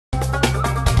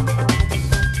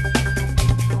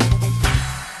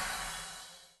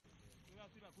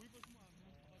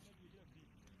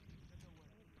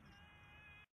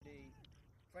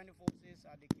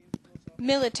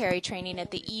Military training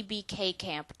at the EBK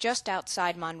camp just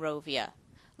outside Monrovia.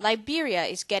 Liberia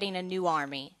is getting a new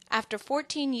army. After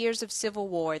 14 years of civil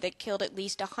war that killed at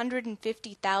least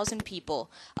 150,000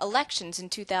 people, elections in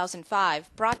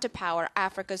 2005 brought to power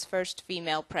Africa's first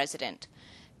female president.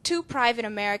 2 private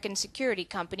American security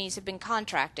companies have been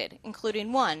contracted,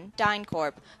 including one,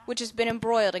 DynCorp, which has been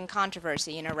embroiled in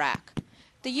controversy in Iraq.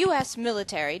 The U.S.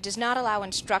 military does not allow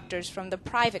instructors from the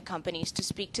private companies to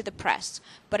speak to the press,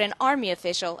 but an Army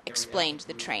official explained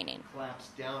the training.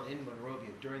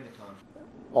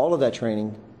 All of that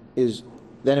training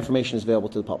that information is available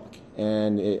to the public,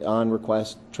 and on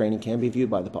request, training can be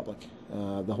viewed by the public.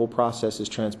 The whole process is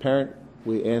transparent.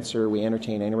 We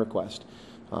entertain any request.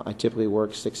 I typically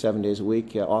work 6-7 days a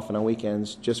week, often on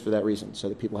weekends, just for that reason, so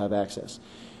that people have access.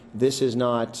 This is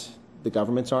not the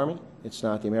government's army. It's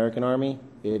not the American army.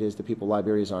 It is the people of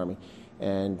Liberia's army,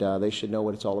 and they should know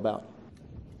what it's all about.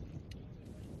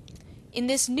 In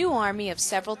this new army of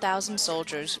several thousand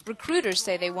soldiers, recruiters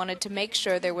say they wanted to make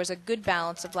sure there was a good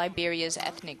balance of Liberia's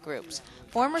ethnic groups.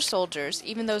 Former soldiers,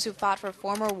 even those who fought for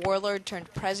former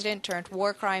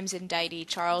warlord-turned-president-turned-war crimes indictee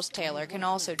Charles Taylor, can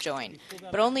also join,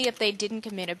 but only if they didn't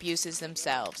commit abuses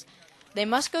themselves. They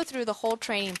must go through the whole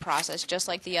training process just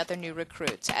like the other new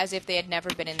recruits, as if they had never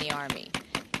been in the army.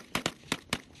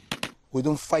 We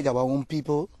don't fight our own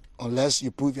people unless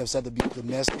you prove yourself to be a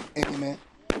domestic enemy.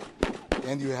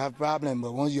 Then you have problem.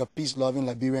 But once you're a peace-loving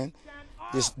Liberian,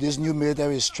 this new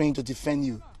military is trained to defend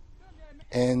you,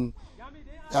 and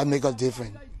that makes us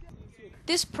different.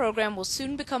 This program will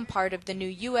soon become part of the new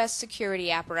U.S.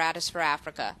 security apparatus for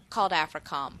Africa, called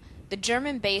AFRICOM. The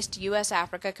German-based U.S.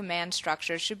 Africa Command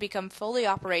structure should become fully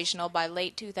operational by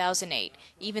late 2008,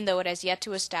 even though it has yet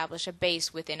to establish a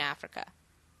base within Africa.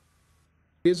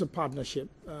 It is a partnership.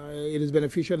 It is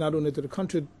beneficial not only to the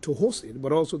country to host it,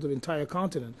 but also to the entire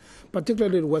continent,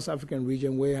 particularly the West African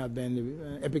region where it has been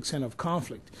the epicenter of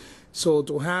conflict. So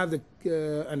to have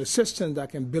an assistance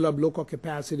that can build up local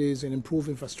capacities and improve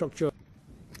infrastructure.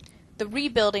 The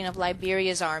rebuilding of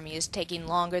Liberia's army is taking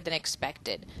longer than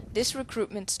expected. This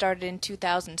recruitment started in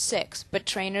 2006, but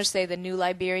trainers say the new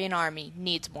Liberian army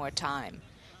needs more time.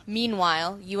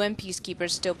 Meanwhile, UN peacekeepers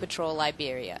still patrol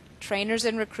Liberia. Trainers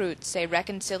and recruits say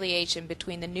reconciliation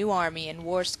between the new army and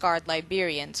war-scarred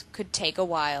Liberians could take a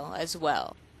while as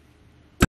well.